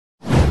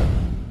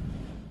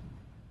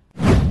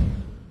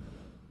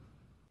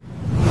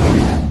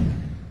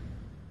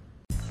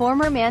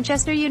Former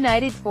Manchester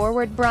United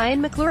forward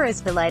Brian McClair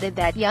is delighted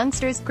that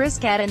youngsters Chris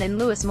Cadden and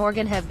Lewis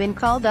Morgan have been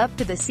called up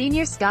to the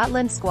senior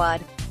Scotland squad.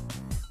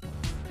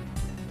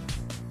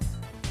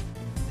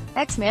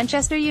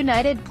 Ex-Manchester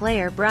United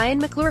player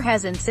Brian McClair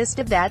has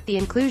insisted that the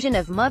inclusion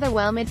of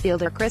Motherwell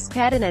midfielder Chris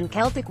Cadden and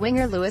Celtic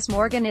winger Lewis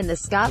Morgan in the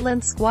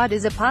Scotland squad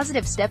is a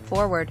positive step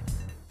forward.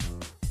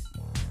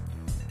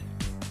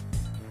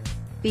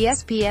 The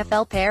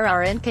SPFL pair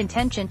are in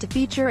contention to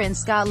feature in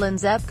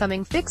Scotland's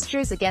upcoming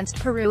fixtures against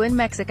Peru and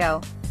Mexico.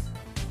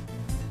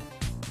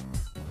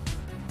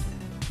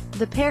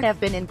 The pair have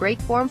been in great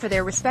form for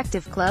their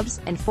respective clubs,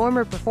 and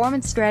former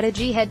performance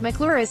strategy head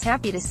McClair is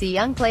happy to see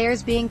young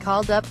players being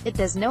called up. It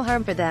does no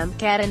harm for them,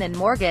 Cadden and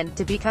Morgan,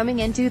 to be coming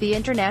into the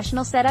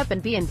international setup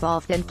and be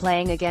involved in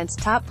playing against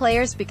top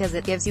players because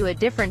it gives you a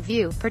different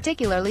view,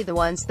 particularly the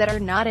ones that are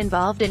not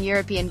involved in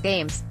European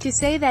games. To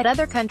say that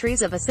other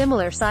countries of a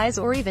similar size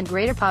or even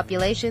greater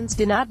populations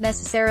do not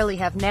necessarily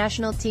have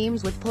national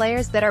teams with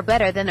players that are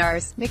better than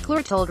ours,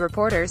 McClair told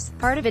reporters,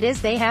 part of it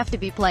is they have to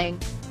be playing.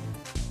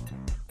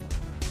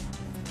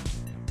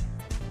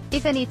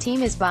 If any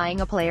team is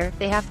buying a player,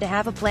 they have to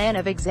have a plan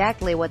of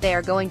exactly what they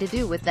are going to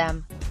do with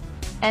them.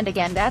 And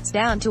again, that's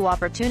down to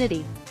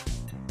opportunity.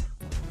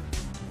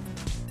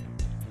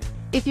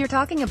 If you're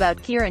talking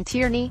about Kieran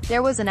Tierney,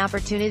 there was an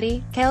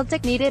opportunity.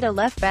 Celtic needed a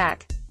left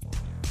back.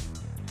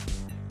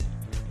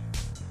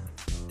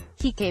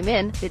 He came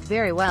in, did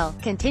very well,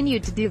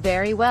 continued to do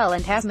very well,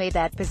 and has made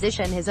that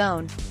position his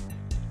own.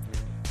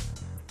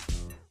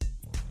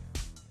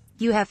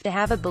 You have to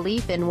have a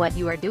belief in what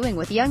you are doing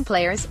with young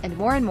players, and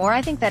more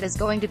I think that is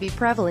going to be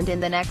prevalent in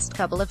the next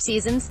couple of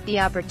seasons. The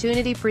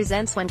opportunity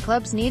presents when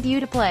clubs need you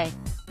to play.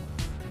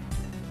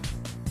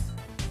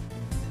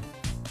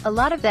 A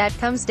lot of that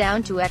comes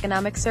down to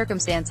economic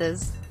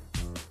circumstances.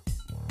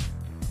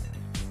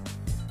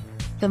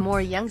 The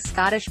more young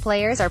Scottish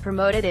players are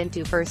promoted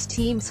into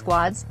first-team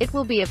squads, it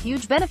will be of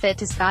huge benefit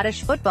to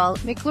Scottish football.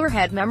 McClair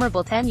had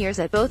memorable tenures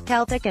at both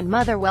Celtic and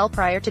Motherwell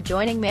prior to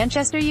joining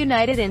Manchester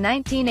United in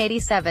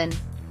 1987.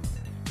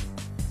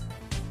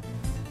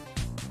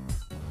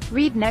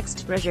 Read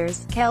next.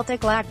 Treasures.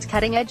 Celtic lacked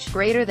cutting-edge,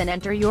 greater than.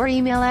 Enter your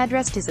email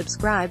address to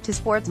subscribe to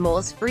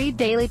SportsMole's free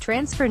daily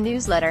transfer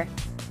newsletter.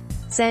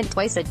 Sent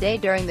twice a day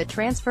during the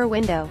transfer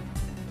window.